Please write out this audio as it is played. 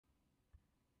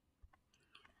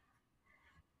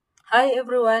Hi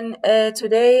everyone,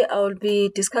 today I will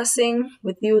be discussing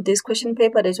with you this question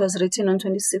paper that was written on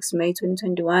 26 May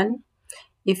 2021.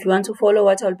 If you want to follow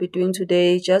what I'll be doing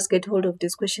today, just get hold of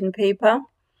this question paper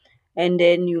and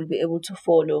then you'll be able to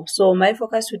follow. So my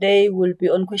focus today will be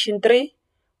on question 3,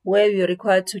 where you're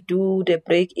required to do the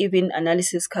break-even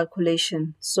analysis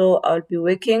calculation. So I'll be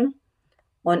working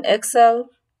on Excel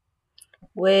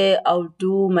where I'll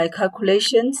do my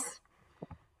calculations.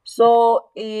 So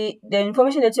the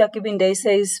information that you are given there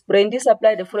says, Brandy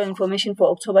supplied the following information for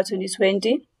October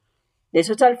 2020. The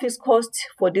total fixed cost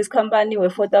for this company were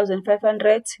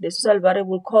 4,500. The total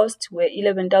variable cost were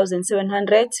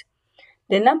 11,700.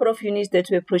 The number of units that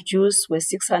were produced were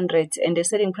 600, and the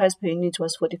selling price per unit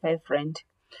was 45 rand.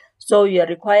 So you are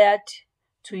required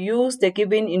to use the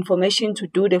given information to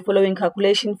do the following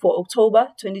calculation for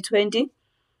October 2020.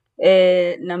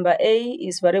 Number A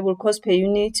is variable cost per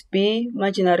unit, B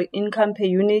marginal income per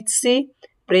unit, C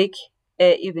break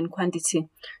even quantity.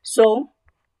 So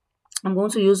I'm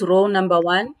going to use row number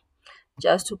 1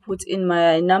 just to put in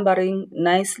my numbering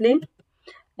nicely,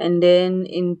 and then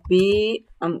in B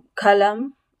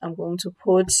column I'm going to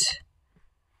put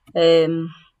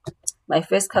my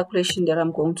first calculation that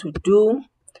I'm going to do,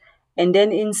 and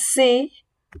then in C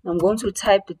I'm going to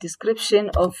type the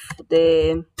description of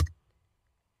the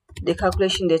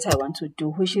calculation that I want to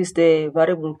do, which is the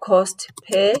variable cost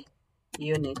per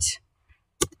unit.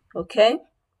 Okay,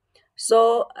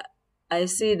 so I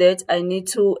see that I need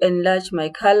to enlarge my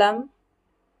column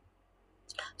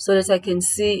so that I can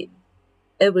see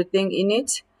everything in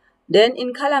it. Then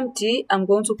in column D, I'm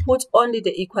going to put only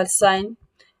the equal sign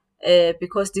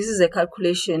because this is a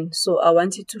calculation, so I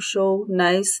want it to show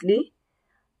nicely,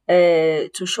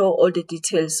 to show all the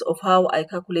details of how I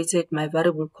calculated my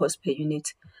variable cost per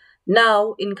unit.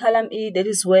 Now in column E, that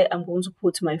is where I'm going to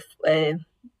put my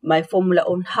my formula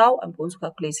on how I'm going to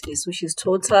calculate this, which is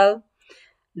total.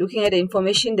 Looking at the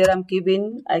information that I'm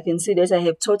given, I can see that I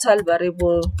have total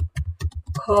variable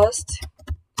cost,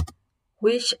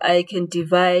 which I can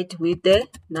divide with the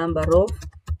number of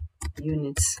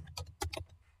units.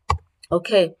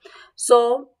 Okay,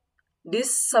 so this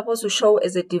is supposed to show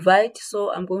as a divide, so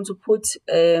I'm going to put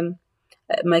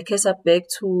my cursor back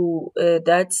to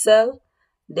that cell.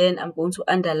 Then I'm going to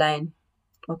underline.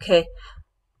 Okay,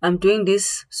 I'm doing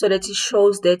this so that it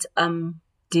shows that I'm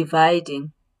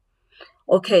dividing.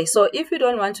 Okay, so if you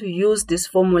don't want to use this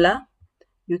formula,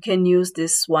 you can use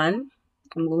this one.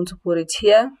 I'm going to put it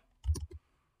here.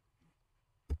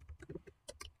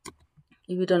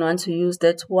 If you don't want to use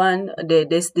that one,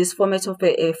 this format of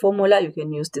a formula, you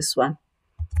can use this one,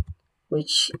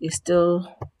 which is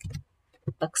still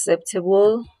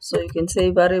acceptable. So you can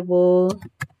say variable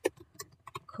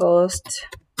cost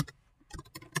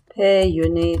per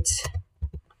unit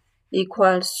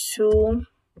equals to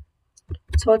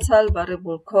total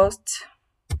variable cost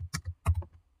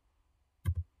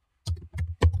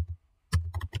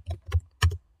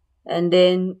and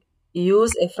then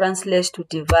use a front slash to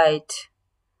divide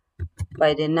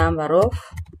by the number of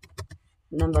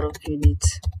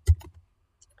units.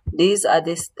 These are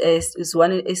this is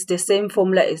the same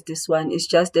formula as this one. It's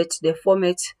just that the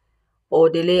format or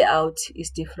the layout is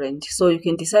different. So you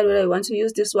can decide whether you want to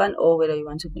use this one or whether you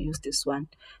want to use this one.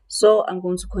 So I'm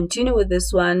going to continue with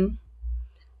this one.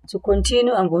 To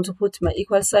continue, I'm going to put my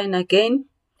equal sign again.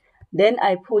 Then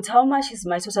I put how much is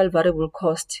my total variable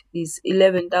cost is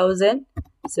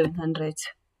 11,700.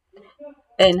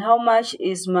 And how much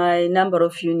is my number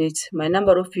of units? My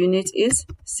number of units is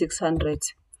 600.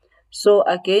 So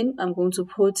again, I'm going to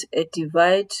put a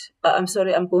divide. I'm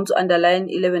going to underline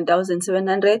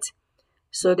 11,700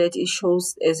 so that it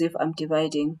shows as if I'm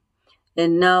dividing.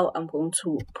 And now I'm going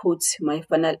to put my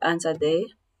final answer there,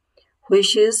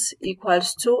 which is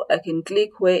equals to, I can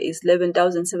click where is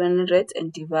 11,700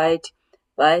 and divide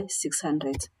by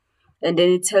 600. And then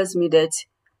it tells me that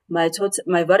my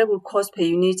variable cost per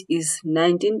unit is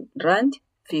 19 rand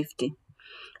 50.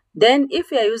 Then if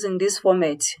you are using this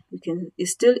format,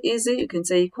 it's still easy. You can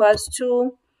say equals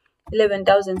to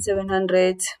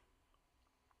 11,700.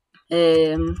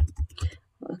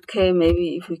 Okay,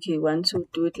 maybe if we want to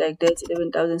do it like that,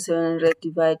 11,700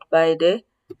 divided by the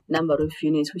number of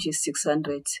units, which is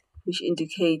 600, which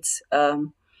indicates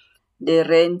the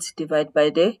rent divided by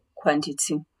the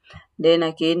quantity. Then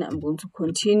again, I'm going to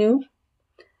continue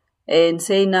and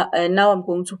say now I'm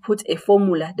going to put a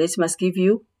formula that must give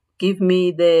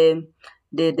me the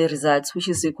results, which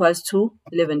is equals to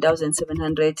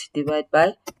 11,700 divided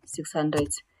by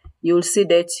 600. You'll see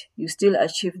that you still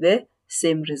achieve the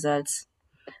same results.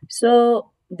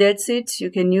 So that's it. You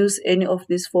can use any of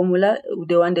this formula,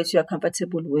 the one that you are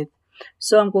comfortable with.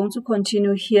 So I'm going to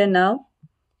continue here now.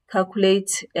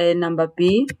 Calculate number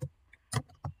B.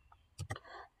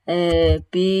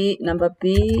 Number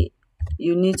B,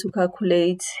 you need to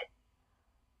calculate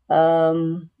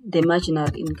the marginal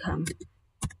income.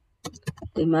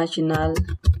 The marginal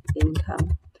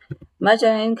income.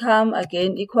 Marginal income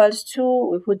again equals to,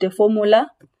 we put the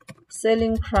formula,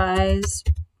 selling price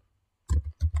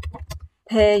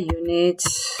per unit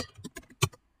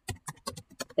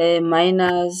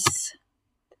minus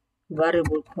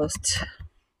variable cost.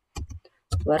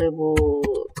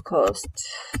 Variable cost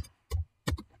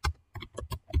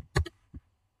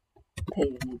per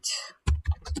unit.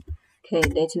 Okay,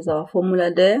 that is our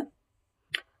formula there,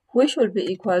 which will be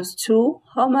equals to,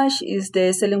 how much is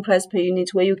the selling price per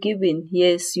unit? Were you given?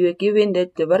 Yes, you are given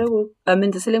that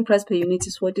the selling price per unit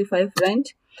is 45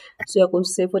 rand. So you're going to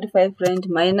say 45 rand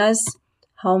minus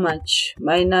how much?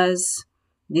 Minus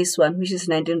this one, which is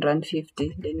 19 rand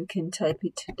 50. Then you can type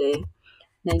it there,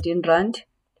 19 rand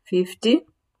 50.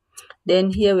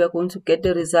 Then here we are going to get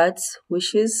the results,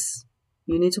 which is,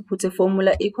 you need to put a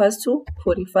formula equals to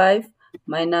 45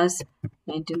 minus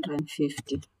 19 rand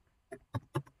 50.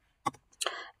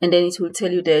 And then it will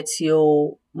tell you that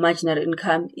your marginal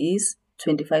income is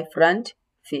 25 rand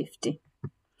 50.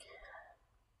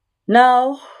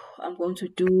 Now I'm going to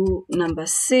do number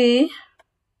C.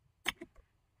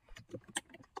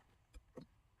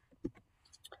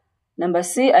 Number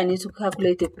C, I need to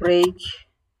calculate the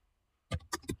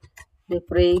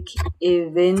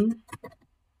break-even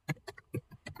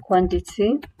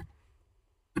quantity,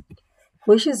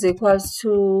 which is equals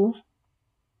to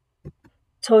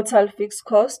total fixed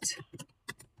cost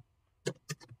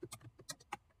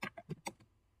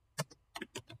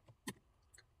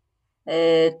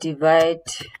divide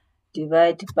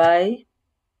by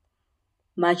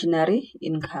marginal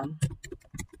income.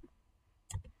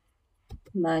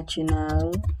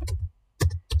 Marginal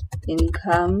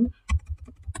income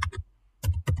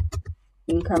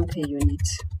per unit,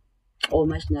 or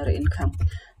marginal income.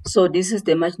 So this is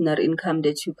the marginal income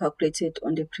that you calculated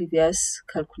on the previous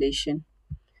calculation.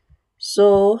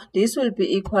 So this will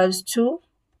be equals to,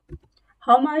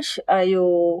 how much are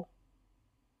your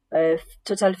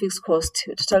total fixed cost?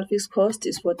 Total fixed cost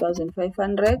is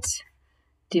 4,500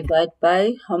 divided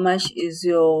by how much is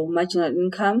your marginal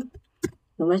income?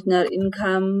 The marginal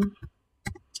income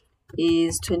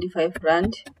is 25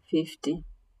 rand 50.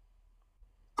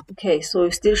 Okay, so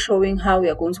it's still showing how we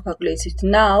are going to calculate it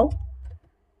now.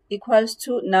 Equals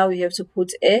to, now we have to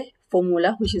put a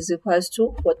formula, which is equals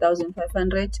to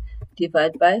 4,500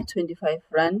 divided by 25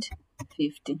 rand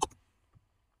 50.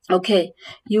 Okay,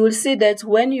 you will see that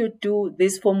when you do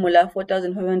this formula,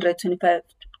 4,525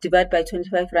 divided by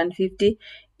 25 rand 50,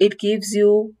 it gives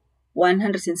you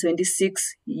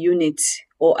 176 units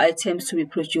or items to be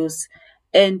produced,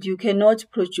 and you cannot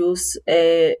produce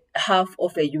half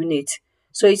of a unit.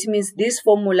 So it means this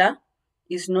formula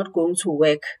is not going to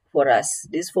work for us.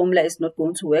 This formula is not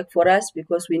going to work for us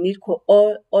because we need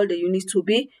all the units to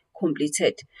be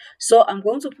completed. So I'm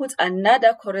going to put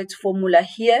another correct formula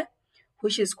here,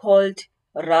 which is called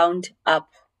round up.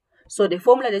 So the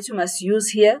formula that you must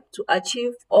use here to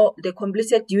achieve all the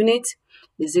completed unit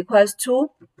is equals to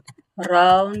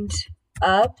round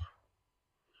up,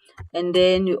 and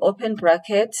then you open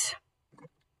bracket,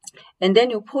 and then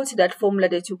you put that formula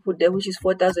that you put there, which is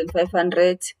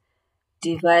 4,500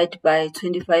 divided by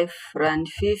 25 rand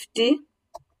 50,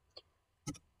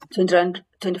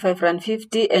 25 rand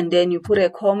 50, and then you put a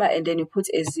comma, and then you put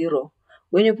a 0.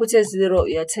 When you put a 0,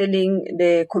 you are telling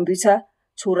the computer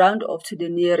to round up to the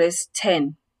nearest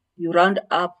 10. You round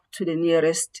up to the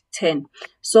nearest 10.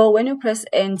 So when you press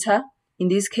enter, in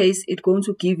this case, it's going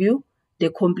to give you the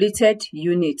completed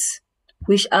units,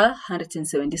 which are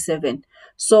 177.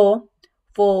 So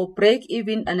for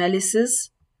break-even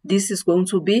analysis, this is going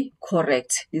to be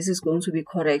correct. This is going to be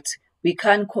correct. We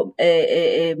can't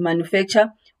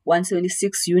manufacture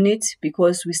 176 units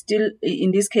because we still,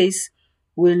 in this case,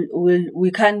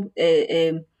 we can't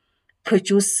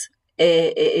produce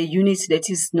a unit that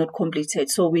is not completed.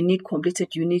 So we need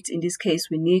completed units. In this case,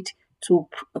 we need to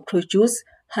produce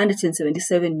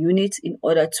 177 units in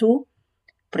order to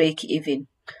break even.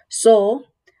 So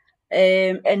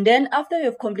and then after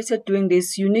you've completed doing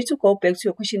this, you need to go back to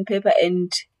your question paper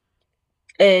and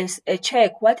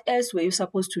check what else were you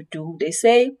supposed to do. They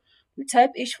say you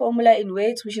type each formula in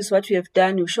weights, which is what we have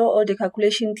done. You show all the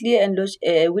calculation clear and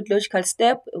with logical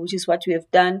step, which is what we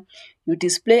have done. You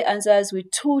display answers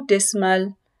with two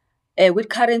decimal, with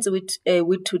currency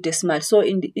with two decimal. So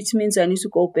it means I need to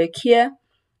go back here,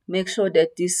 make sure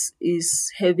that this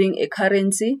is having a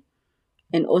currency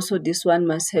and also this one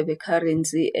must have a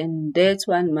currency, and that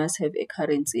one must have a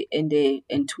currency and 2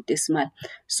 decimal.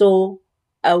 So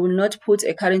I will not put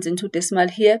a currency into decimal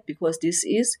here because this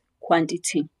is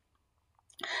quantity.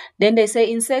 Then they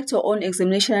say insert your own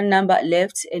examination number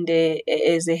left and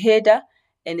as a header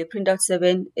and a printout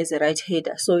 7 as a right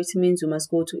header. So it means you must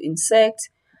go to insert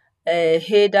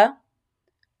header,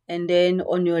 and then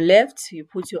on your left you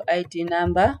put your ID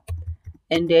number,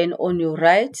 and then on your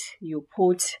right you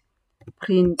put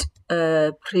print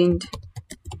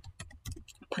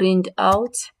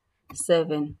out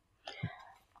 7.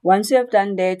 Once you have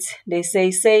done that, they say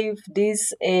save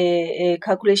this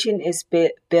calculation as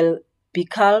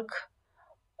BCalc,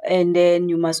 and then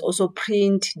you must also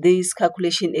print this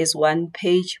calculation as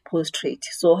one-page portrait.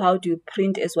 So how do you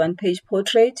print as one-page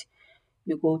portrait?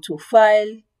 You go to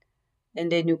File,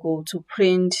 and then you go to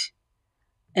Print,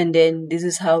 and then this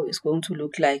is how it's going to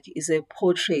look like. It's a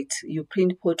portrait. You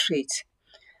print portrait.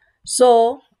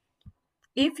 So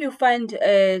if you find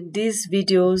these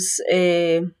videos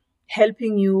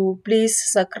helping you, please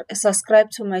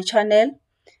subscribe to my channel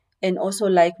and also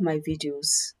like my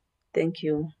videos. Thank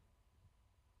you.